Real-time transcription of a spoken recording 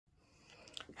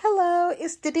Hello,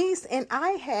 it's Denise, and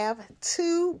I have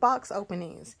 2 box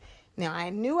openings. Now,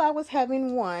 I knew I was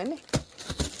having one,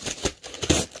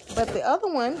 but the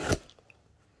other one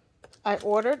I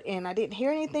ordered, and I didn't hear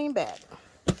anything back.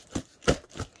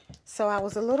 So I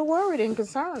was a little worried and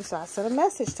concerned, so I sent a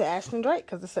message to Ashton Drake,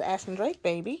 because it's an Ashton Drake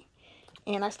baby,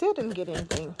 and I still didn't get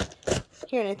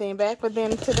hear anything back. But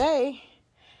then today,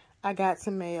 I got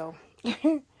some mail.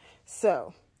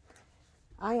 So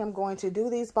I am going to do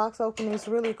these box openings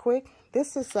really quick.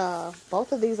 This is,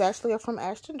 both of these actually are from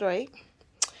Ashton Drake.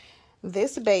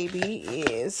 This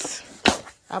baby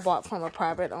I bought from a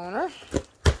private owner.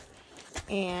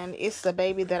 And it's the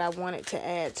baby that I wanted to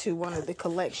add to one of the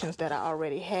collections that I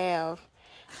already have.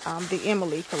 The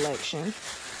Emily collection.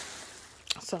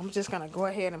 So I'm just going to go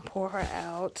ahead and pour her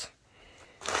out.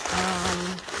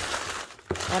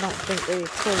 I don't think they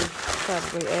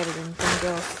probably added anything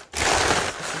else.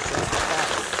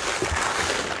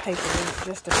 Paper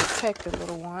just to protect the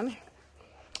little one.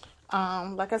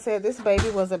 Like I said, this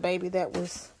baby was a baby that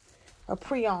was a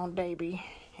pre-owned baby,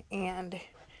 and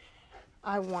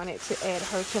I wanted to add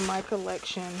her to my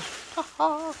collection.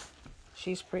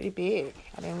 She's pretty big.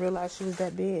 I didn't realize she was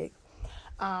that big.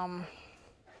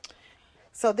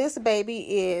 So this baby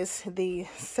is the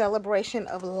Celebration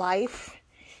of Life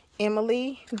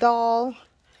Emily doll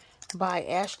by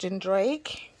Ashton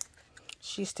Drake.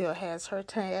 She still has her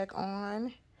tag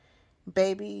on.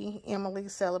 Baby Emily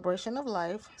Celebration of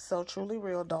Life, So Truly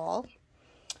Real doll.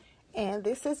 And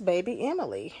this is baby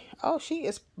Emily. Oh, she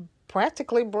is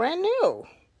practically brand new.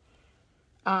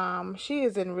 She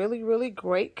is in really, really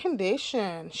great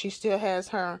condition. She still has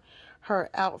her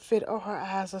outfit. Oh, her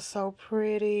eyes are so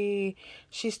pretty.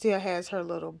 She still has her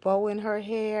little bow in her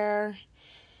hair.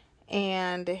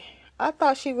 And I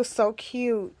thought she was so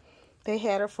cute. They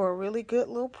had her for a really good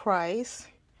little price.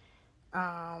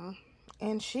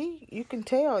 And you can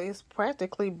tell, is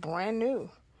practically brand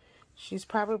new. She's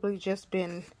probably just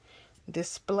been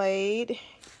displayed.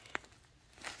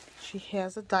 She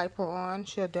has a diaper on.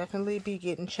 She'll definitely be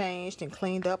getting changed and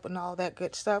cleaned up and all that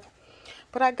good stuff.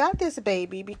 But I got this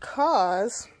baby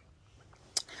because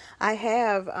I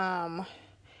have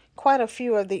quite a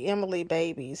few of the Emily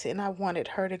babies, and I wanted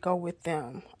her to go with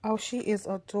them. Oh, she is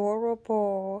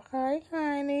adorable. Hi,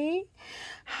 honey.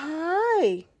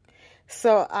 Hi.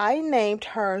 So I named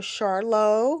her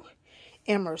Charloh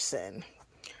Emersyn.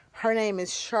 Her name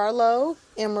is Charloh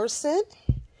Emersyn.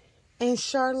 And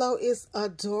Charloh is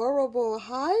adorable.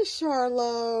 Hi,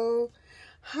 Charloh.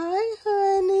 Hi,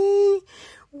 honey.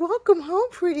 Welcome home,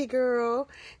 pretty girl.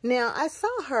 Now, I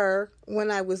saw her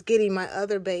when I was getting my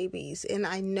other babies, and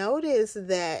I noticed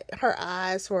that her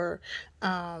eyes were,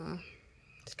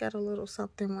 she's got a little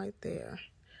something right there.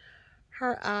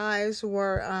 Her eyes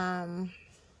were,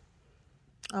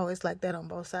 oh, it's like that on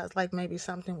both sides, like maybe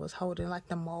something was holding, like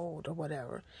the mold or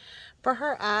whatever. But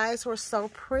her eyes were so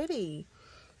pretty.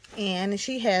 And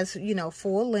she has,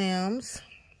 full limbs.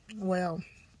 Well,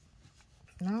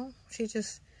 no,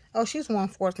 she's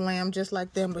 1/4 limb, just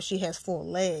like them, but she has full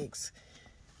legs.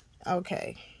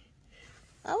 Okay,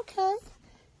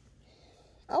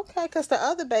 because the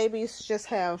other babies just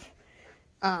have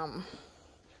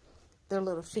their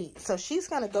little feet. So she's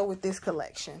going to go with this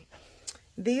collection.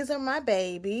 These are my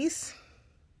babies.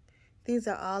 These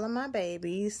are all of my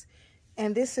babies.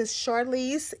 And this is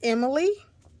Charlize Emily.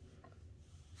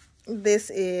 This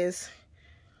is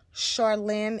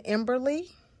Charlene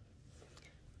Emberly.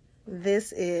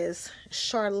 This is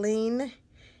Charlene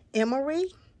Emery.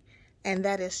 And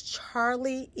that is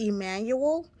Charlie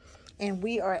Emmanuel. And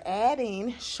we are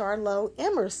adding Charloh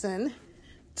Emersyn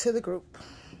to the group.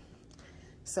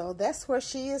 So that's where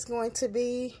she is going to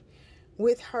be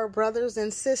with her brothers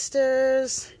and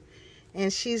sisters.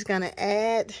 And she's going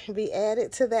to be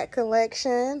added to that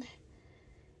collection.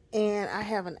 And I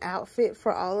have an outfit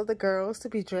for all of the girls to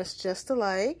be dressed just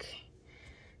alike.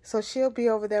 So she'll be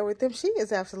over there with them. She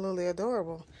is absolutely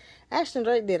adorable. Ashton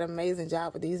Drake did an amazing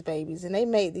job with these babies. And they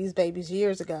made these babies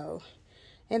years ago.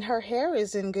 And her hair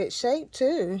is in good shape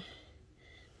too.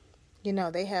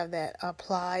 They have that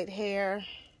applied hair.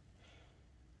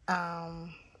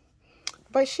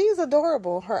 But she's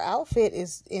adorable. Her outfit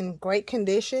is in great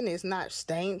condition. It's not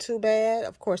stained too bad.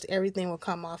 Of course, everything will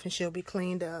come off and she'll be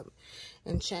cleaned up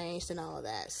and changed and all of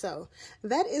that. So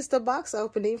that is the box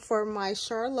opening for my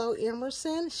Charloh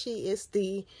Emersyn. She is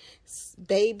the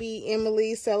Baby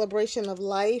Emily Celebration of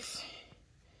Life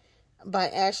by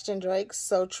Ashton Drake,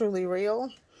 So Truly Real.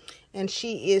 And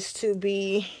she is to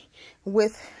be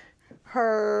with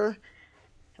her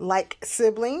like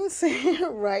siblings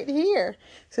right here.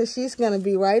 So she's going to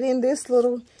be right in this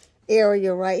little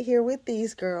area right here with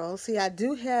these girls. See, I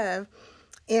do have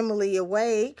Emily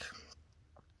awake.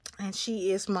 And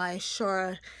she is my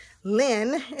Charloh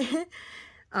Emberly.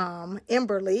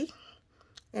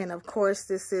 And of course,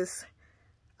 this is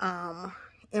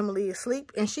Emily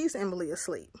asleep, and she's Emily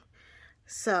asleep.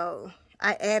 So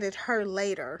I added her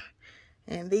later,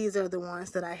 and these are the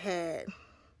ones that I had.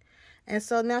 And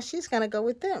so now she's going to go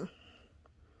with them.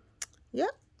 Yep.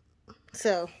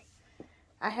 So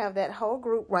I have that whole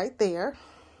group right there.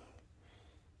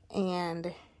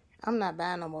 And I'm not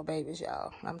buying no more babies,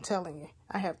 y'all. I'm telling you.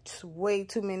 I have way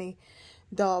too many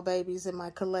doll babies in my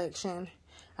collection.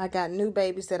 I got new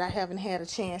babies that I haven't had a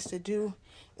chance to do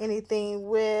anything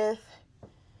with.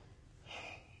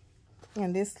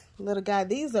 And this little guy,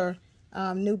 these are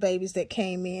new babies that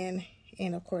came in.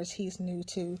 And of course, he's new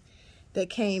too. That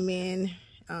came in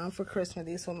for Christmas.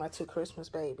 These were my 2 Christmas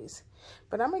babies.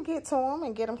 But I'm going to get to them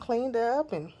and get them cleaned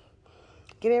up and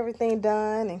get everything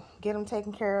done and get them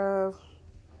taken care of.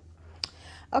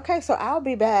 Okay, so I'll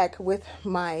be back with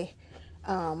my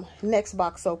next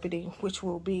box opening, which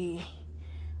will be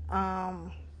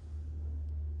coming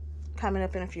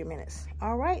up in a few minutes.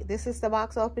 All right, this is the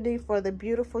box opening for the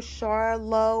beautiful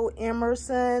Charloh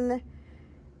Emersyn.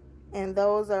 And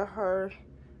those are her.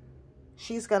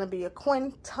 She's going to be a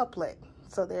quintuplet.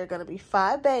 So there are going to be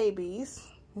 5 babies.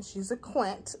 And she's a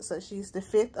quint. So she's the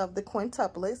 5th of the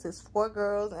quintuplets. It's 4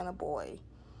 girls and a boy.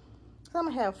 So I'm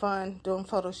going to have fun doing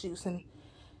photo shoots and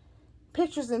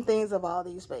pictures and things of all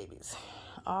these babies.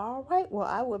 All right. Well,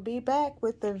 I will be back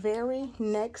with the very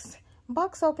next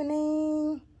box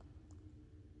opening.